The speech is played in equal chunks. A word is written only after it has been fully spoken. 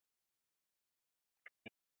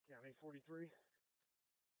43.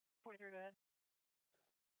 43, go ahead.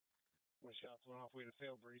 When shots went off, we had a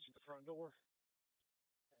failed breach at the front door.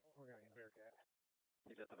 We're going to get Bearcat.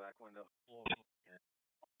 He's at the back window.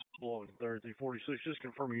 Below 3346, just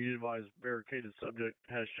confirming you advise barricaded subject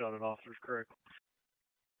has shot at officers, correct?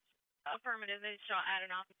 Affirmative, they shot at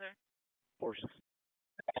an officer. Portion.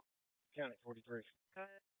 County 43. Go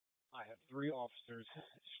ahead. I have 3 officers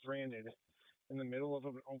stranded in the middle of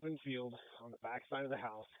an open field on the back side of the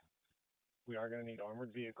house. We are going to need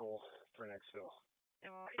armored vehicle for an exfil.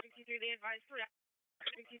 63, they advised 3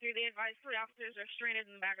 officers are stranded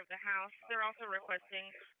in the back of the house. They're also requesting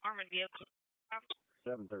armored vehicle.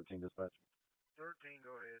 713 dispatch. 13, go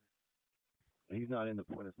ahead. He's not in the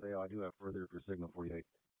point of sale. I do have further for signal 48.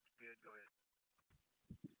 Good, go ahead.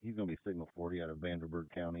 He's going to be signal 40 out of Vanderburgh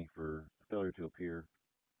County for failure to appear.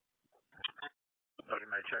 So you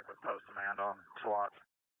may check with post command on SWAT.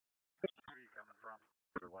 Where are you coming from?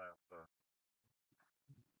 The last,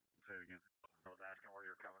 say it again. I was asking where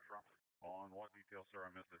you're coming from. On what detail, sir? I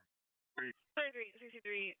missed it.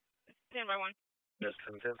 63, stand by 1. Yes,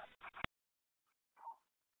 10.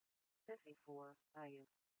 54, how are you?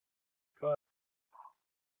 Go ahead.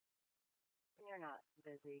 You're not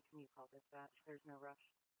busy. Can you call dispatch? There's no rush.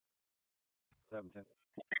 710.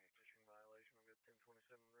 Fishing violation. We've got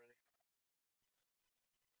 1027 ready.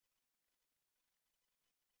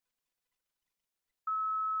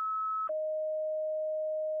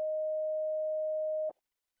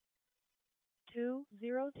 Two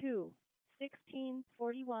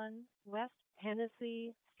 1641 West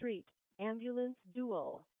Hennessy Street. Ambulance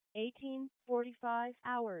duel. 1845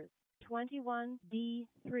 hours.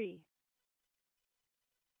 21D3.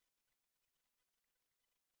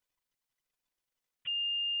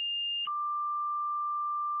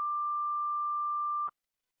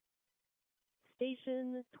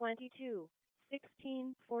 Station 22,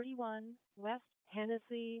 1641 West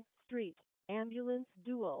Hennessy Street. Ambulance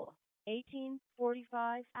duel.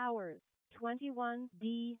 1845 hours.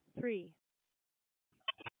 21D3.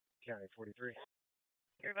 County 43.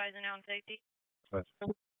 You're advising now on safety.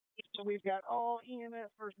 So we've got all EMS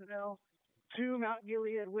personnel to Mount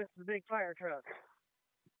Gilead with the big fire truck.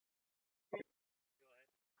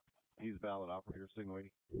 He's valid operator, signal 80.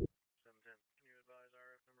 710. Can you advise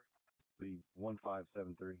RF number? The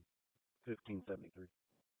 1573, 1573.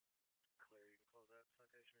 Clear, you can close that.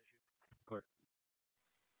 Citation issue. Clear.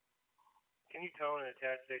 Can you tone and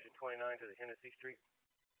attach station 29 to the Hennessy Street?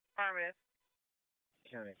 Affirmative.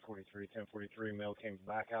 County 43, 1043. Male came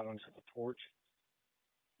back out onto the porch.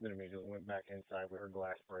 Then immediately went back inside with her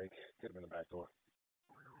glass break. Could have been the back door.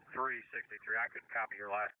 363. I couldn't copy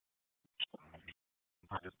your last.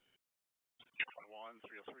 Just 1,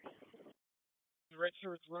 303. The red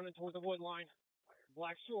shirts running toward the wood line.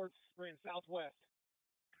 Black shorts ran southwest.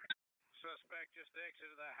 Suspect just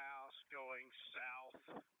exited the house going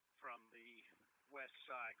south from the west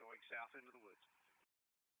side, going south into the woods.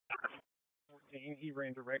 14, he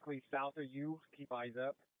ran directly south of you. Keep eyes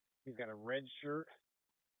up. He's got a red shirt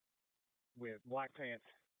with black pants.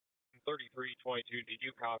 3322, did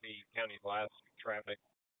you copy county's last traffic?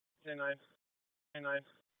 10-9. 10-9.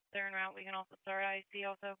 They're en route. We can also start ISP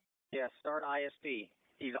also. Yes, start ISP.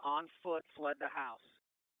 He's on foot, fled the house.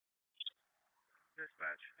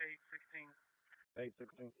 Dispatch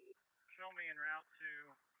 816. 816. Show me en route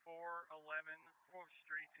to 411 4th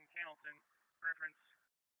Street in Cannleton. Reference.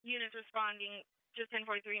 Units responding. Just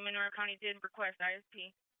 1043. Monroe County did request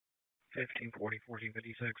ISP. 1540,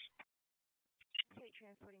 1456. Okay,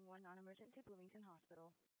 transporting one non-emergent to Bloomington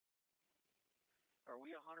Hospital. Are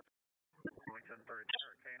we 100%? Bloomington 33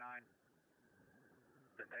 K9.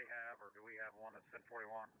 Did they have, or do we have one that's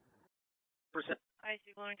 1041?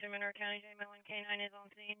 ISP Bloomington, Monroe County, J-Mill and K9 is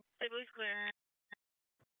on scene. Stable is clear.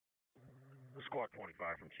 Squad 25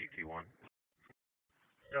 from Chief T1.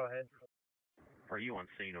 Go ahead. Are you on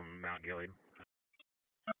scene on Mount Gilead?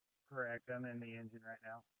 Correct. I'm in the engine right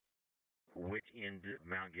now. Which end of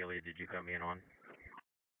Mount Gilead did you come in on?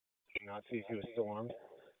 Did not see if he was still armed.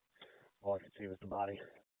 All I could see was the body.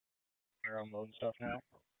 They're unloading stuff now.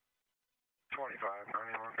 25,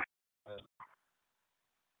 91.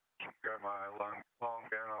 Got my long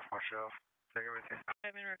gun off my shelf. Take it with you.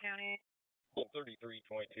 Monroe County.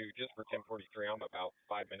 3322, just for 1043, I'm about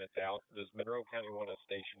 5 minutes out. Does Monroe County want us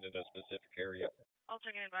stationed in a specific area? I'll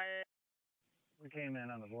check in by it. We came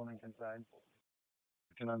in on the Bloomington side.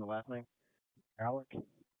 Can I know the last name? Alec,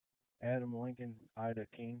 Adam Lincoln, Ida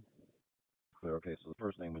King. Clear. Okay, so the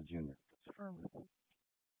first name was Junior.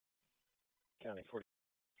 County 40.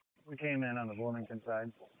 We came in on the Bloomington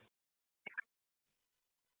side.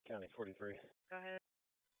 County 43. Go ahead.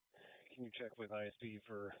 Can you check with ISP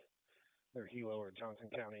for They're Hilo or Johnson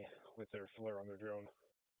County with their flare on their drone.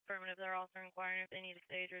 Affirmative, they're also inquiring if they need a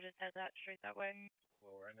stage or just head that straight that way.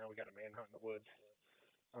 Well, right now we got a manhunt in the woods.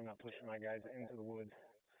 I'm not pushing my guys into the woods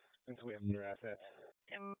until we have their assets.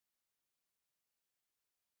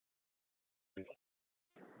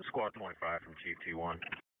 Squad 25 from Chief T1.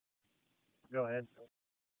 Go ahead.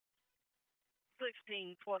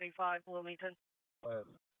 1625 Bloomington.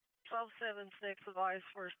 1276 advice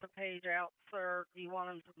first to page out, sir. Do you want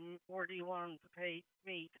him to, or do you want him to page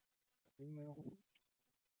meet? Email.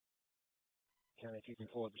 County, if you can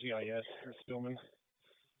pull up GIS or Spillman.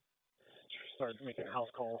 Start making house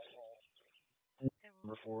calls.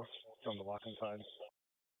 Number 4, it's on the locking side.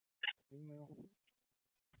 Email.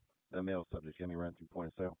 The male subject, can we run through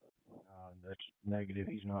point of sale? That's negative.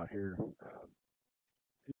 He's not here.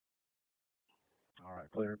 All right,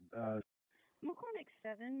 clear. McCormick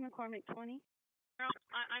 7, McCormick 20.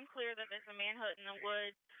 I'm clear that there's a manhunt in the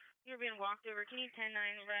woods. You're being walked over. Can you 10-9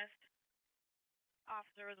 arrest?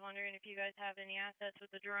 Officer was wondering if you guys have any assets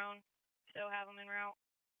with the drone. Still have them en route.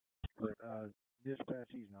 Dispatch,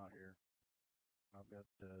 he's not here. I've got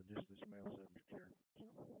just this male subject here.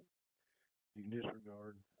 You can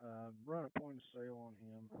disregard. Run a point of sale on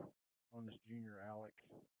him, on this Junior Alec.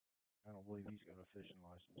 I don't believe he's got a fishing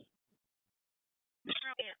license.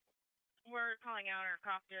 We're calling out our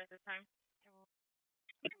copter at this time.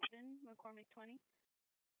 McCormick 20.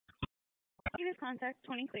 Unit contact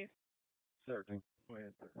 20 clear. 13. Go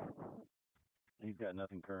ahead, sir. He's got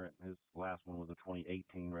nothing current. His last one was a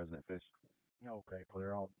 2018 resident fish. Okay,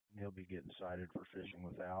 clear. He'll be getting cited for fishing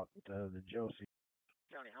without the Josie.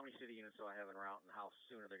 County, how many city units do I have en route, and how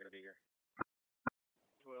soon are they going to be here?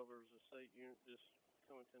 12, there's a state unit just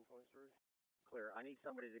coming 1023. Clear. I need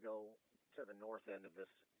somebody to go to the north end of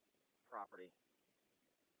this property.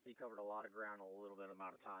 He covered a lot of ground in a little bit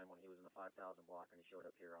amount of time when he was in the 5000 block, and he showed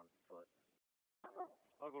up here on foot.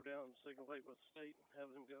 I'll go down and signal 8 with the state and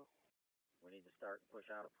have them go. We need to start and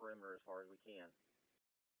push out a perimeter as far as we can.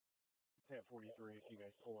 Tab 43, if you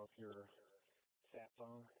guys pull up your sat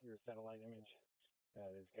phone, your satellite image,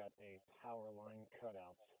 it's got a power line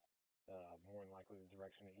cutout, more than likely the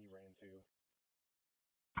direction that he ran to.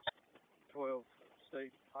 12,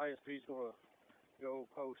 state ISP's going to go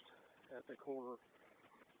post at the corner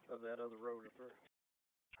of that other road up there.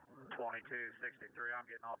 2263, I'm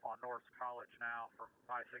getting off on North College now from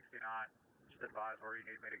I-69. Just advise where you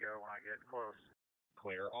need me to go when I get close.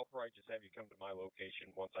 Clear. I'll probably just have you come to my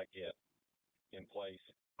location once I get in place.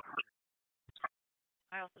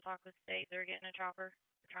 I also talked with state. They're getting a chopper.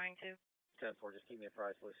 They're trying to. 10-4, just keep me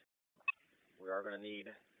apprised, please. We are going to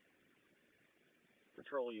need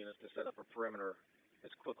patrol units to set up a perimeter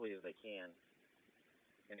as quickly as they can.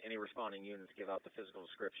 And any responding units give out the physical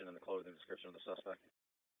description and the clothing description of the suspect.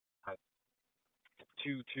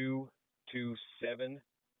 2227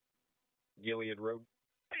 Gilead Rd.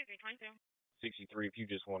 2322. 63, if you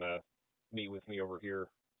just want to meet with me over here.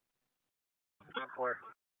 I'm clear.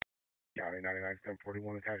 County 99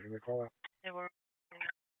 1041 attaching the call out. And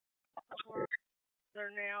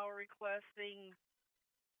they're now requesting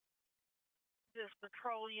just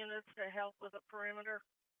patrol units to help with a perimeter.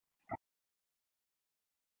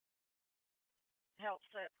 Help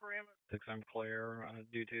set perimeter. I'm clear.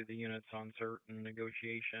 Due to the units on certain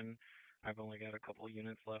negotiation, I've only got a couple of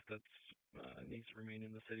units left that needs to remain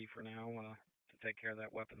in the city for now to take care of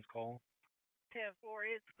that weapons call. 10-4,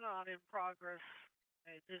 it's not in progress.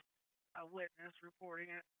 It's just a witness reporting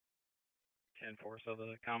it. 10-4, so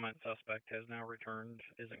the comment suspect has now returned,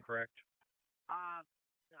 isn't correct? I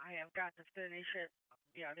have got to finish it.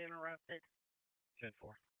 Got interrupted.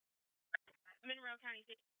 10-4. Monroe County.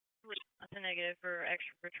 That's a negative for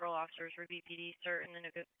extra patrol officers for BPD. Certain the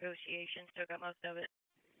negotiations took up most of it.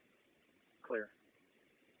 Clear.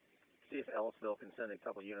 See if Ellisville can send a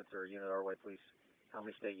couple units or a unit our way, please. How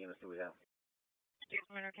many state units do we have?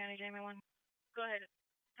 Monroe County, JMA1. Go ahead.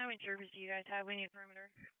 How many troopers do you guys have? We need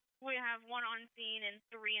perimeter. We have 1 on scene and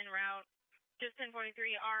 3 en route. Just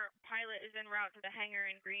 1043, our pilot is en route to the hangar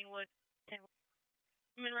in Greenwood.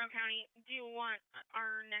 Monroe County, do you want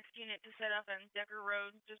our next unit to set up on Decker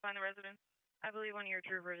Road, just behind the residence? I believe one of your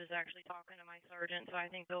troopers is actually talking to my sergeant, so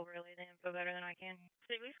I think they'll relay the info better than I can.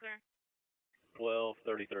 State police clear.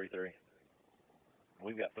 12-30-33.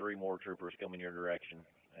 We've got 3 more troopers coming your direction,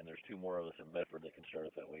 and there's 2 more of us in Bedford that can start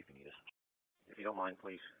up that way if you need us. If you don't mind,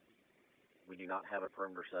 please. We do not have a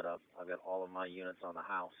perimeter set up. I've got all of my units on the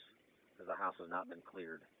house, because the house has not been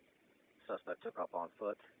cleared. Suspect took up on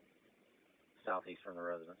foot, southeast from the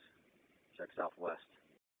residence. Check southwest.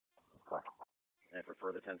 And for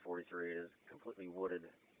further 1043, it is completely wooded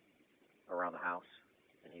around the house,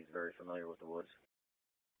 and he's very familiar with the woods.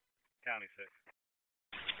 County 6.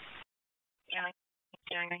 Yeah.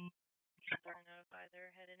 They're notified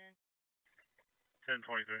they're headed in.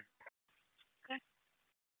 1023. Okay.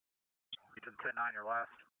 You did 10-9 your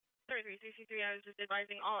last. 3363, I was just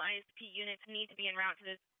advising all ISP units need to be en route to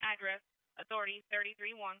this address. Authority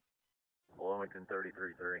 331. Wilmington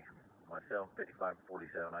 33-3. Myself,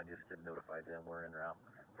 5547. I just notified them we're en route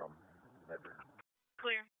from Medford.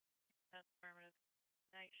 Clear. That's affirmative.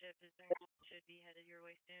 Night shift is should be headed your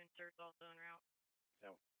way soon. Sir's also en route.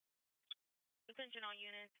 No. Attention all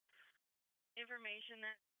units. Information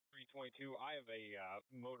that 322, I have a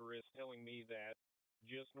motorist telling me that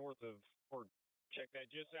just north of, or check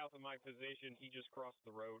that, just south of my position, he just crossed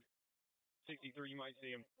the road. 63, you might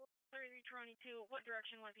see him. 3322, what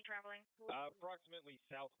direction was he traveling? Approximately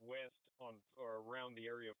southwest on, or around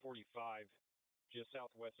the area of 45, just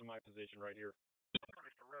southwest of my position right here.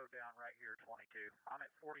 There's the road down right here, 22. I'm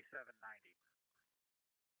at 4790.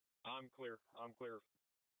 I'm clear.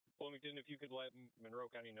 Bloomington, if you could let Monroe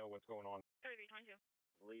County know what's going on. 3322.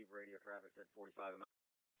 Leave radio traffic said 45 in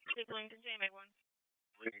Take Bloomington, JMA 1.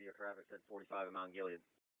 Radio traffic said 45 in Mount Gilead.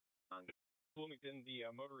 Bloomington, the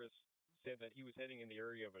motorist said that he was heading in the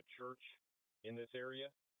area of a church in this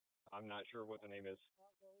area. I'm not sure what the name is.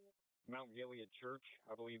 Mount Gilead Church,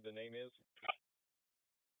 I believe the name is.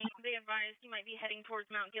 They advised he might be heading towards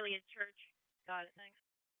Mount Gilead Church. Got it, thanks.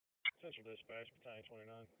 Central Dispatch, Battalion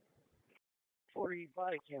 29. 40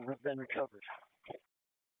 body cameras have been recovered.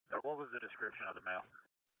 What was the description of the male?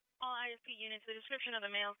 All ISP units, the description of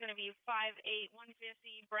the male is going to be 5'8", 150,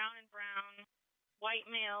 brown and brown, white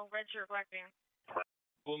male, red shirt, black band.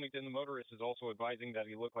 Bloomington, the motorist is also advising that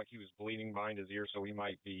he looked like he was bleeding behind his ear, so he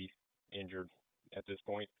might be injured at this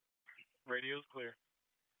point. Radio's clear.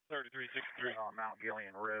 3363 on Mount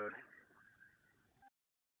Gilead Road.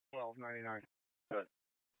 1299. Good.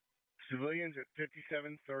 Civilians at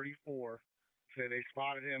 5734 say they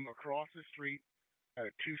spotted him across the street at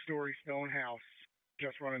a two-story stone house,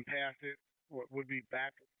 just running past it, what would be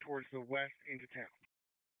back towards the west into town.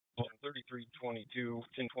 3322,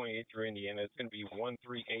 1028 through Indiana. It's going to be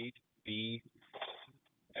 138B,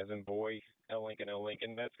 as in boy, L. Lincoln.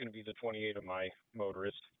 That's going to be the 28 of my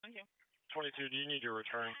motorist. Okay. 22, do you need your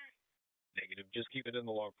return? Negative. Just keep it in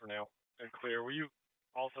the log for now. And clear. Were you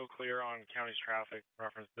also clear on county's traffic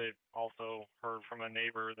reference? They've also heard from a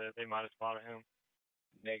neighbor that they might have spotted him.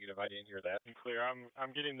 Negative. I didn't hear that. And clear.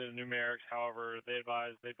 I'm getting the numerics. However, they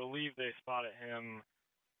believe they spotted him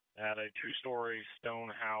at a two-story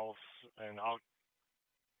stone house, and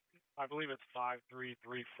I believe it's 5334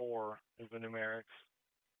 is the numerics.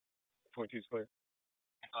 22's clear.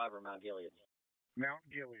 Over Mount Gilead. Mount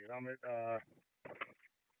Gilead. I'm at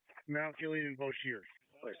Mount Gilead in Boshears.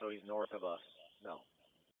 Clear, so he's north of us. No.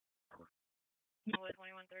 Wood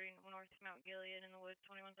 2130, north Mount Gilead in the woods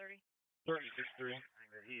 2130. 3363. I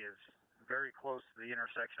think that he is very close to the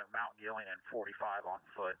intersection of Mount Gilead and 45 on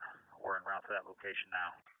foot. We're en route to that location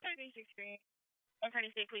now. 3363.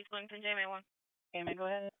 County State Police, Bloomington, JMA 1. JMA, go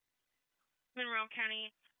ahead. Monroe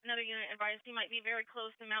County, another unit advised he might be very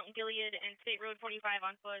close to Mount Gilead and State Road 45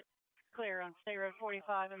 on foot. Clear on State Road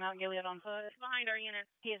 45 and Mount Gilead on foot. Behind our units.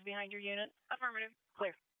 He is behind your unit. Affirmative.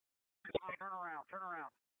 Clear. Turn around.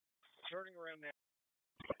 Turning around now.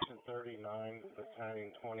 39,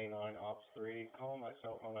 Battalion 29, Ops 3. Call my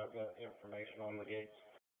cell phone. I've got information on the gates.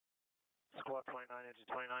 Squad 29, engine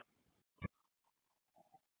 29.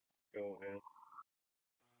 Go ahead.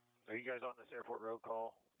 Are you guys on this airport road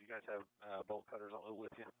call? Do you guys have bolt cutters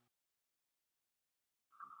with you?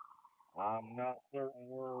 I'm not certain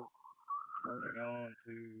we're moving on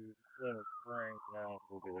to Center Springs now.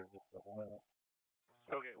 We'll be there in just a couple minutes.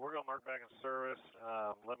 Okay, we're going to mark back in service.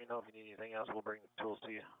 Let me know if you need anything else. We'll bring the tools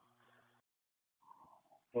to you.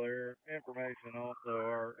 Clear. Information also,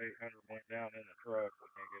 our 800 went down in the truck. We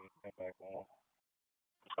can't get it come back on.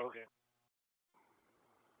 Okay.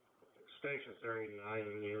 Station 39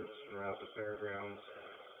 units throughout the fairgrounds.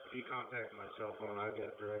 If you contact my cell phone, I've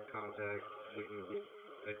got direct contact. We can get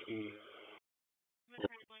a key.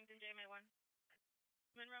 Monroe, Bloomington, JMA 1.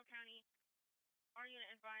 Monroe County, our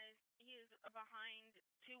unit advised he is behind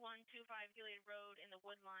 2125 Gilead Road in the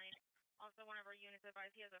wood line. Also, one of our units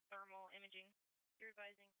advised he has a thermal imaging. You're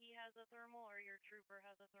advising he has a thermal or your trooper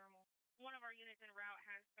has a thermal? One of our units en route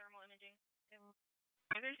has thermal imaging.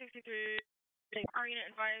 363. Our unit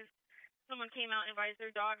advised someone came out and advised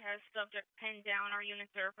their dog has subject pinned down. Our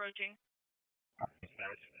units are approaching.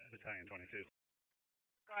 Dispatch, Battalion 22.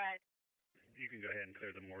 Go ahead. You can go ahead and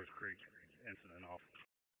clear the Moores Creek incident off.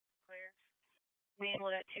 Clear.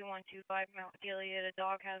 Manual at 2125 Mount Gilead. A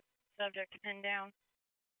dog has subject pinned down.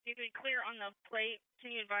 You could clear on the plate.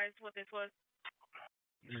 Can you advise what this was?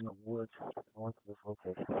 in the woods north of this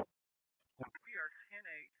location. We are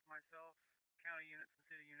 10-8, myself, county units and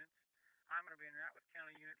city units. I'm going to be en route with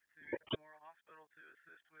county units to Monroe Hospital to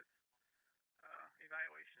assist with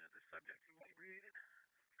evaluation of the subject who will be breathed.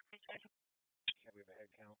 Can we have a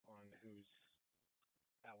head count on who's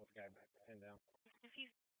out with the guy pinned down? If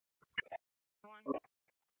he's one.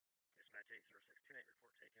 Dispatch 80628,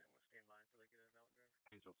 report taken, and we'll stand by until they get a valid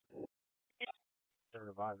driver. They're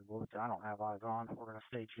advisable. I don't have eyes on. We're going to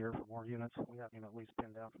stage here for more units. We have him at least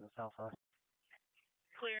pinned down from the south side.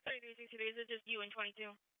 Clear. 3360, is it just you and 22?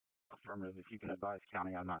 Affirmative. If you can advise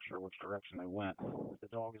county, I'm not sure which direction they went. The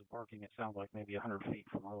dog is barking. It sounds like maybe 100 feet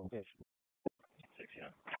from our location. 69.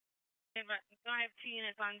 I have 2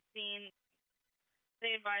 units on scene.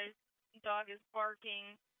 They advise dog is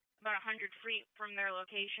barking about 100 feet from their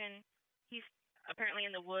location. He's apparently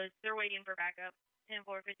in the woods. They're waiting for backup.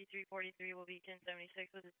 10-4-53-43 will be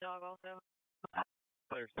 1076 with his dog also.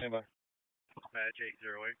 Clear, stand by. Dispatch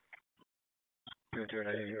 808.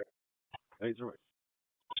 808.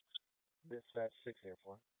 Dispatch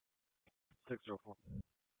 604. 604.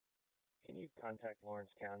 Can you contact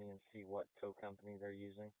Lawrence County and see what tow company they're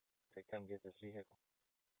using to come get this vehicle?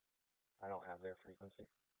 I don't have their frequency.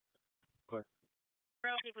 Clear.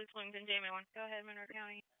 Relative Police Wilmington, Jamie 1. Go ahead, Monroe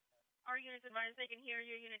County. Our units advise they can hear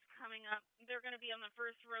your units coming up. They're going to be on the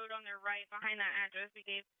first road on their right behind that address we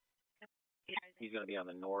gave. He's going to be on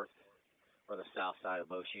the north or the south side of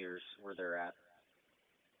Boshears where they're at.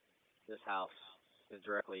 This house is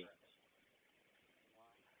directly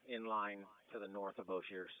in line to the north of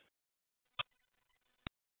Boshears.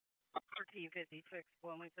 1356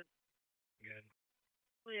 Wilmington. Good.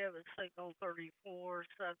 We have a signal 34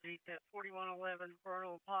 subject at 4111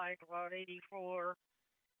 Vernal Pike, about 84.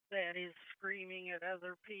 That is screaming at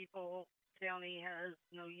other people. County has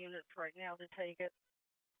no units right now to take it.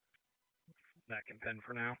 That can pin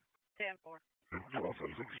for now. 10-4.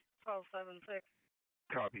 1276. 1276.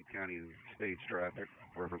 Copy. County stage traffic.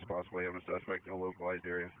 Reference possibly having a suspect in a localized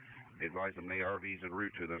area. They advise them the RVs en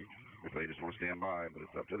route to them if they just want to stand by, but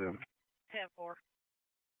it's up to them. 10-4.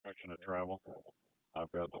 Direction of travel.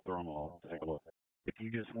 I've got the thermal. I'll take a look. If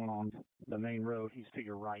you just went on the main road, he's to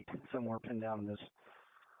your right, somewhere pinned down in this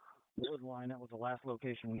wood line. That was the last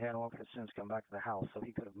location we had. Off has since come back to the house, so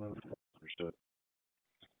he could have moved. Understood.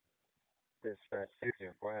 Dispatch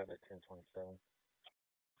 604, I have it 1027.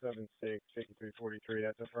 76-5343,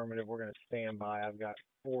 that's affirmative. We're going to stand by. I've got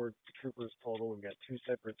 4 troopers total. We've got 2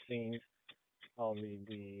 separate scenes. I'll lead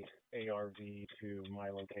the ARV to my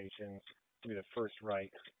location. It'll be the first right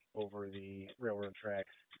over the railroad tracks.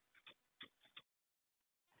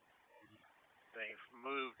 They've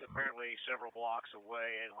moved apparently several blocks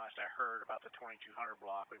away, and last I heard about the 2200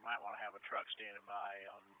 block, we might want to have a truck standing by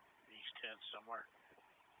on these tents somewhere.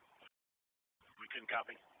 We can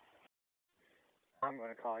copy. I'm going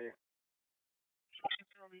to call you.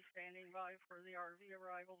 We'll be standing by for the RV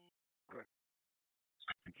arrival. Good.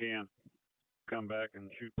 You can come back and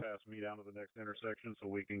shoot past me down to the next intersection so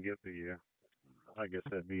we can get the, I guess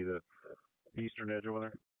that'd be the eastern edge over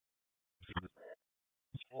there.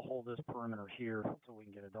 We'll hold this perimeter here so we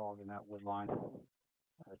can get a dog in that wood line.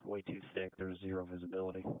 It's way too thick. There's zero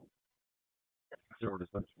visibility. Zero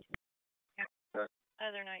dispatch.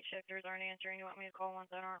 Other night shifters aren't answering. You want me to call ones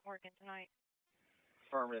that aren't working tonight?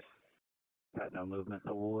 Affirmative. Got no movement in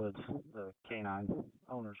the woods. The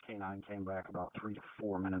owner's canine came back about 3 to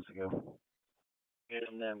 4 minutes ago. Get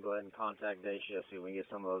them, go ahead and contact day shift, see if we can get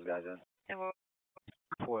some of those guys in.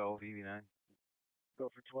 12, EV9. Go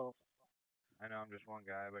for 12. I know I'm just one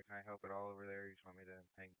guy, but can I help it all over there? You just want me to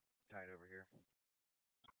hang tight over here?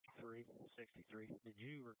 363. Did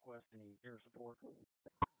you request any air support?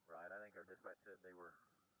 Right, I think our dispatch said they were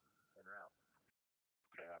en route.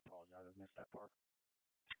 Okay, I apologize. I missed that part.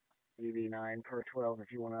 EV9 per 12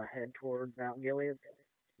 if you want to head toward Mount Gilead.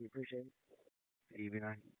 We appreciate it.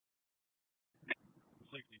 EV9.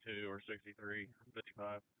 62 or 63,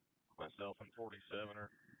 55. Myself and 47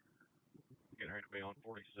 are getting ready to be on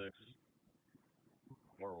 46.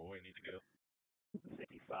 Where will we need to go?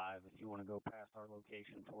 55. If you want to go past our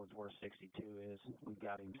location towards where 62 is, we've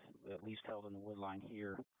got him at least held in the wood line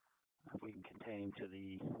here. If we can contain him to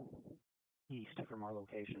the east from our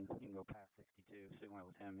location, you can go past 62. So you went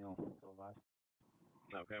with him, you'll advise.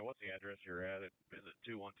 Okay, what's the address you're at? Is it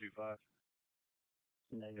 2125?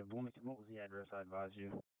 Negative. Wilmington, what was the address I advised you?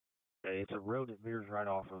 Okay, it's a road that veers right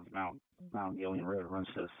off of Mount Gilead Road. It runs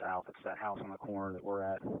to the south. It's that house on the corner that we're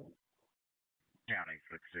at. County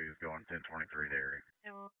 62 is going 1023 there.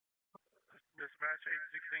 Dispatch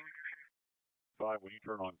 816. 5, when you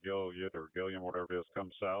turn on Gilead or Gilliam, whatever it is, come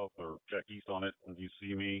south or check east on it, and you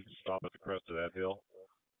see me, stop at the crest of that hill.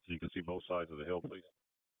 see both sides of the hill, please.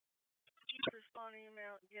 Responding to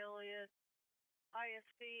Mount Gilead.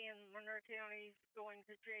 ISP in Monroe County going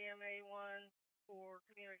to JMA1 for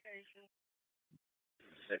communication.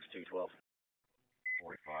 6212.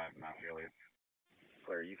 45, Mount Gilead.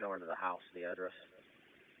 Clear, you come into the house, the address?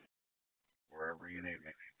 Wherever you need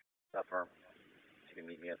me. Affirm. You can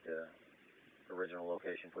meet me at the original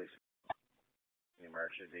location, please.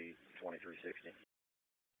 Numeric should be 2360.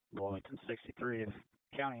 Wilmington 63. If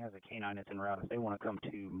county has a canine that's en route, if they want to come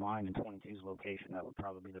to mine and 22's location, that would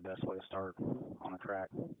probably be the best way to start on a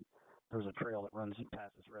track. There's a trail that runs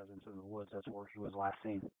past this residence in the woods. That's where he was last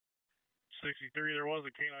seen. 63, there was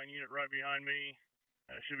a canine unit right behind me.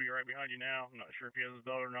 Should be right behind you now. I'm not sure if he has his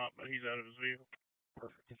dog or not, but he's out of his vehicle.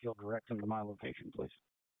 Perfect. If you'll direct him to my location, please.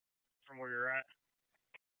 From where you're at.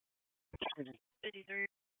 53.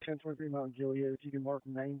 1023 Mount Gilead. If you can mark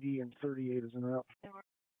 90 and 38 as en route.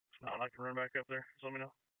 I can run back up there. Just let me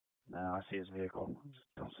know. No, I see his vehicle.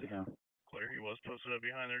 Don't see him. Clear. He was posted up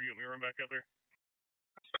behind there. You want me to run back up there?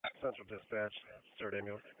 Central Dispatch, 3rd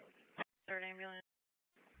Ambulance. 3rd Ambulance.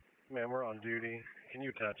 Ma'am, we're on duty. Can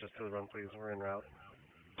you attach us to the run, please? We're en route.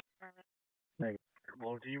 Negative.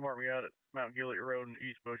 Well, can you mark me out at Mount Gilead Road and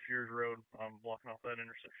East Boshears Road? I'm blocking off that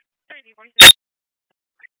intersection. 46.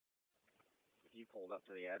 If you pulled up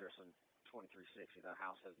to the address in 2360, the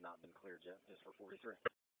house has not been cleared yet, just for 43.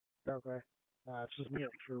 Okay. It's just me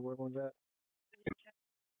up for where one's at.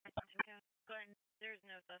 Glenn, there's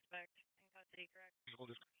no suspect in custody, correct?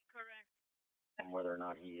 Correct. And whether or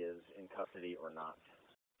not he is in custody or not.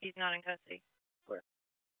 He's not in custody. Clear.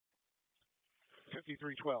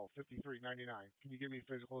 5312, 5399. Can you give me a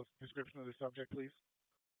physical description of the subject, please?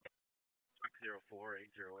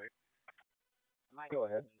 604-808. Go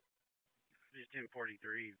ahead. Just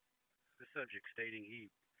 1043. The subject stating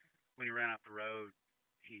when he ran off the road,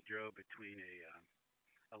 he drove between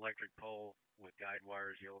a electric pole with guide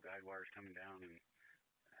wires, yellow guide wires coming down, and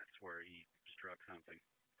that's where he struck something.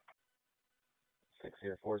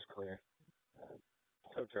 604 is clear.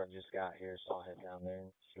 Tow truck just got here, so I'll head down there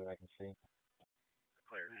and see what I can see.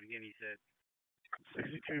 Clear. And again, he said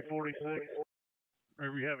 6246.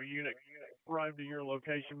 Or if you have a unit arrive to your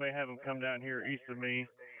location, may have them come down here east of me.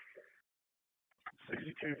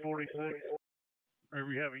 6246. Or if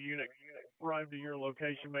you have a unit arrive to your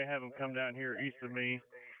location, may have them come down here east of me.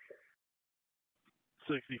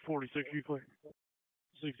 6046, you clear?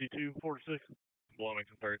 6246.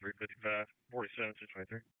 Wilmington 3355, 47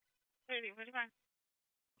 623. 3055.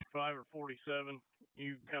 5 or 47,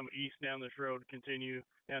 you come east down this road, continue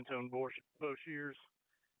down to Boshears.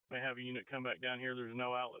 May have a unit come back down here. There's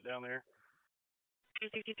no outlet down there.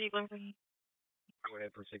 263, Wilmington. Go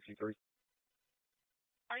ahead for 63.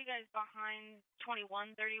 Are you guys behind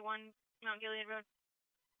 2131 Mount Gilead Road?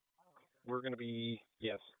 We're going to be,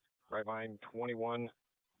 yes, right behind 2140.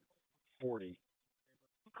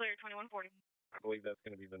 Clear 2140. I believe that's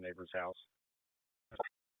going to be the neighbor's house.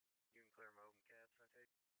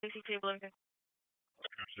 62, Wilmington.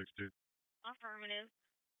 62. Affirmative.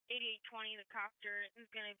 8820, the copter is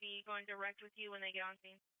going to be going direct with you when they get on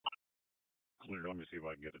scene. Clear. Let me see if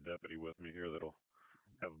I can get a deputy with me here that'll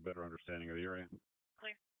have a better understanding of the area.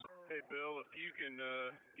 Clear. Hey, Bill, if you can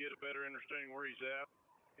get a better understanding where he's at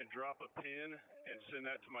and drop a pin and send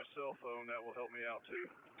that to my cell phone, that will help me out, too.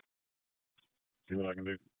 See what I can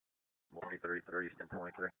do. 4330,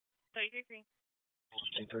 1023. 33.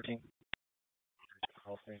 13.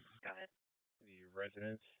 Also, Got it. the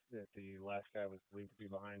residents that the last guy was believed to be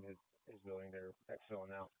behind his building, they're filling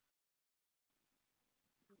out.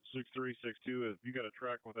 6362, if you got a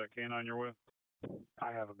track with that canine you're with?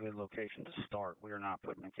 I have a good location to start. We are not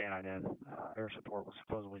putting a canine in. Air support was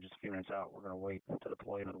supposedly just a few minutes out. We're going to wait to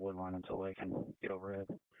deploy into the wood line until they can get overhead.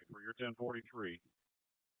 For your 1043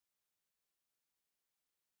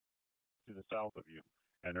 to the south of you,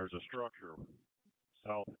 and there's a structure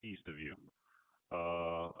southeast of you.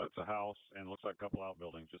 It's a house and looks like a couple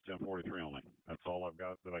outbuildings. Just 1043 only. That's all I've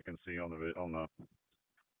got that I can see on the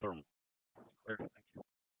thermal. Clear. Thank you.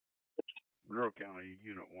 Monroe County,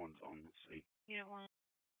 Unit 1's on the scene. Unit 1.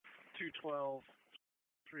 212.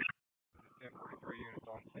 3. 1043 units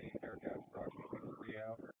on scene. Aircraft approximately 3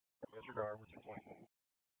 out. Disregard with your point.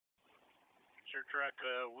 Sir Truck,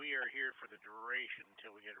 we are here for the duration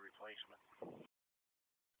until we get a replacement.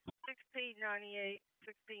 1698,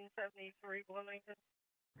 1673, Wilmington.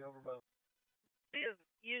 Go over both. Please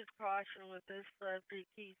use caution with this subject.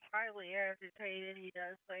 He's highly agitated. He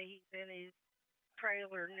does say he's in his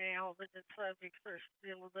trailer now, but the subjects are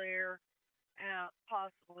still there,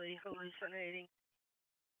 possibly hallucinating.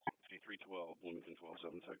 5312, Bloomington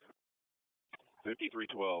 1276.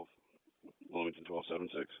 5312, Bloomington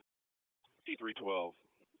 1276. T312,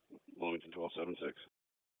 Wilmington 1276.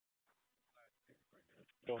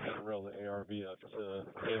 Go ahead and roll the ARV up to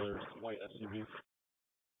Taylor's white SUV.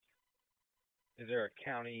 Is there a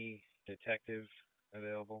county detective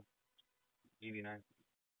available? 89.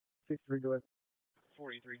 63, go ahead.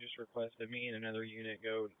 43 just requested me and another unit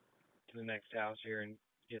go to the next house here and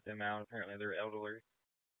get them out. Apparently they're elderly.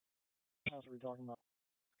 House are we talking about?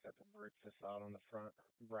 Got the brick facade on the front,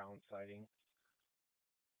 brown siding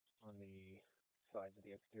on the sides of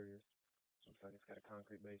the exteriors. Looks like it's got a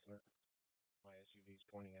concrete basement. My SUV's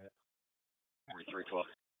pointing at it. 4312.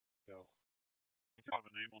 Go. Do you have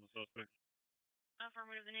a name on the suspect?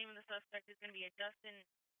 Affirmative. The name of the suspect is going to be a Dustin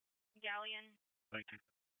Gallion. Thank you.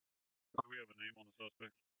 Do we have a name on the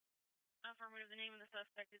suspect? Affirmative. The name of the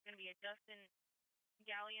suspect is going to be a Dustin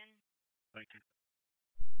Gallion. Thank you.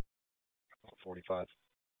 45.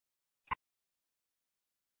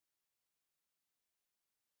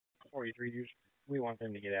 43, we want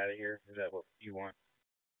them to get out of here. Is that what you want?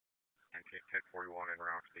 Okay, 1041 en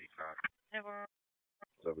route to the 5.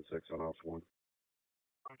 76 on ops 1.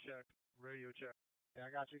 Check. Radio check. Yeah,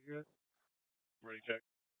 I got you good. Ready, check.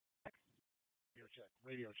 Radio check.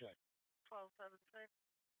 Radio check. 1276.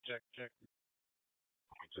 Check, check.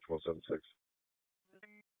 1276.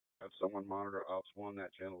 Have someone monitor ops 1.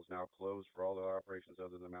 That channel is now closed for all the operations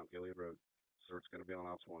other than Mount Gilead Road. So it's going to be on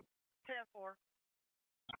ops 1. 10-4.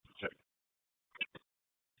 Check.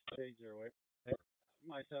 Stage 08. Hey,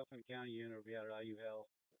 myself and county unit will be out at IU Health.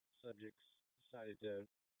 Subjects decided to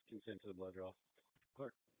consent to the blood draw.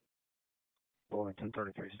 Clerk. Wilmington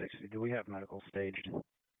 3360. Do we have medical staged?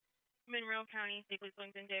 Monroe County, Deputies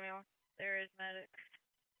Wilmington, Jamie. There is medics.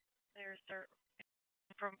 There's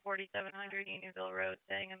from 4700 Unionville Road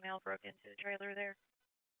saying a male broke into the trailer there.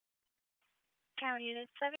 County Unit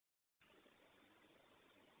 7.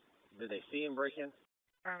 Did they see him break in?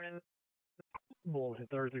 Affirmative. Wilmington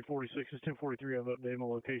 3346 is 1043. I've updated my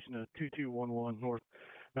location to 2211 North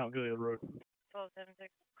Mount Gilead Road.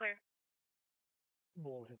 1276. Clear.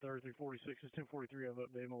 Wilmington 3346 is 1043. I've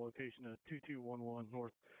updated my location to 2211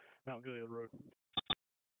 North Mount Gilead Road.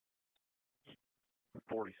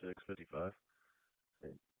 4655.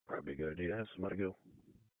 It'd probably be a good idea to have somebody go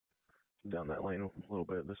down that lane a little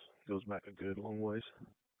bit. This goes back a good long ways.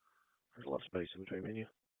 There's a lot of space in between me and you.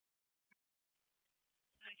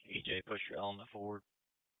 EJ, push your element forward.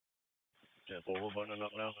 10-4, we're buttoning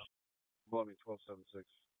up now. Wilmington 1276.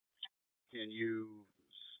 Can you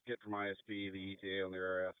get from ISP the ETA on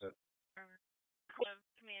their asset?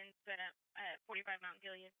 Command set up at 45 Mount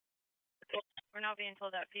Gilead. We're now being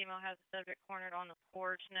told that female has the subject cornered on the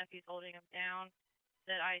porch. Nephew's holding him down.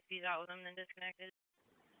 That ISP's out with him, then disconnected.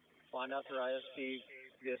 Find out through ISP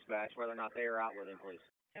dispatch whether or not they are out with him, please.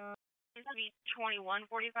 This will be 2145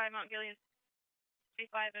 Mount Gilead.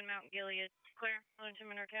 45 in Mount Gilead. Clear. Wilmington,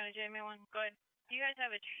 Monroe County, JMA1. Go ahead. Do you guys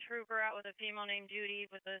have a trooper out with a female named Judy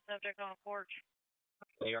with a subject on a porch?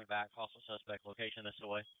 They are back. Hostile suspect. Location this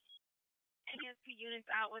away. ASP units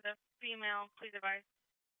out with a female. Please advise.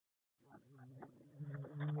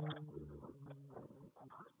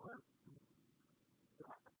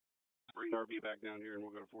 Bring RV back down here and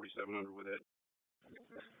we'll go to 4700 with it.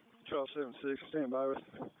 1276, stand by with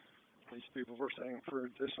these people we're staying for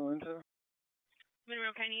additional intel.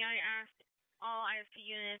 Monroe County, I asked all ISP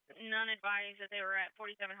units, none advised that they were at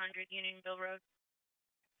 4700 Unionville Road.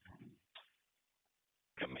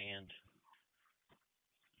 Command.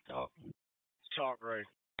 Talk. Talk, Ray.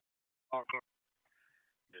 Talk.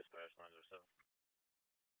 Dispatch 907.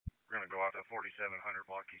 We're going to go out to 4700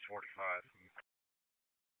 block east 45.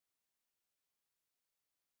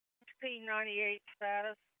 P98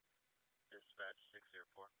 status. Dispatch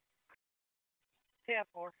 604.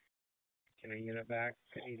 10-4. Can a unit back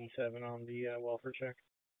 87 on the welfare check?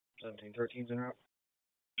 1713's en route.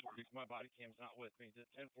 My body cam's not with me. It's at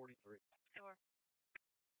 1043. Sure.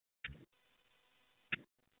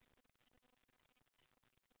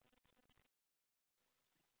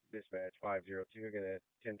 Dispatch 502, I got a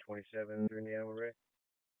 1027 through Indiana Ray.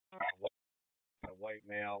 A white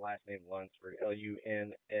male, last name Lunsford, Luns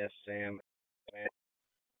Sam.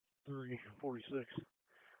 346.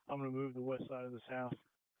 I'm going to move the west side of this house.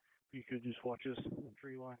 If you could just watch this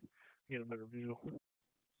tree line, get a better visual.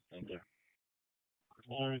 Thank you.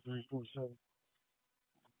 347.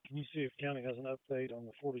 Can you see if county has an update on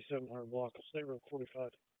the 4700 block of State Road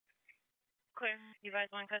 45? Clear. You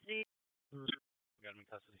guys want custody? Got him in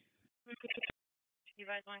custody. You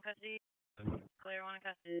guys want custody? Clear, want in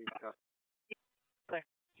custody. Clear.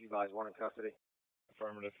 You guys want in custody?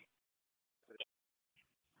 Affirmative.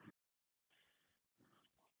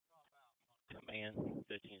 Command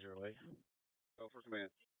 1508. Go for command.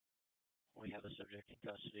 We have the subject in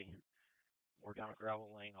custody. We're down a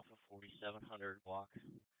gravel lane off of 4700 block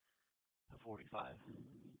 45.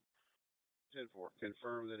 10-4.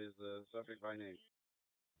 Confirm that is the subject by name.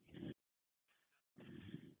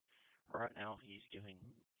 Right now, he's giving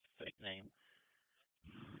fake name.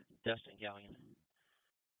 Dustin Gallion.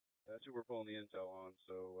 That's who we're pulling the intel on,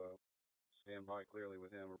 so stand by clearly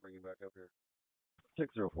with him or bring him back up here.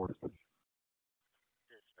 604.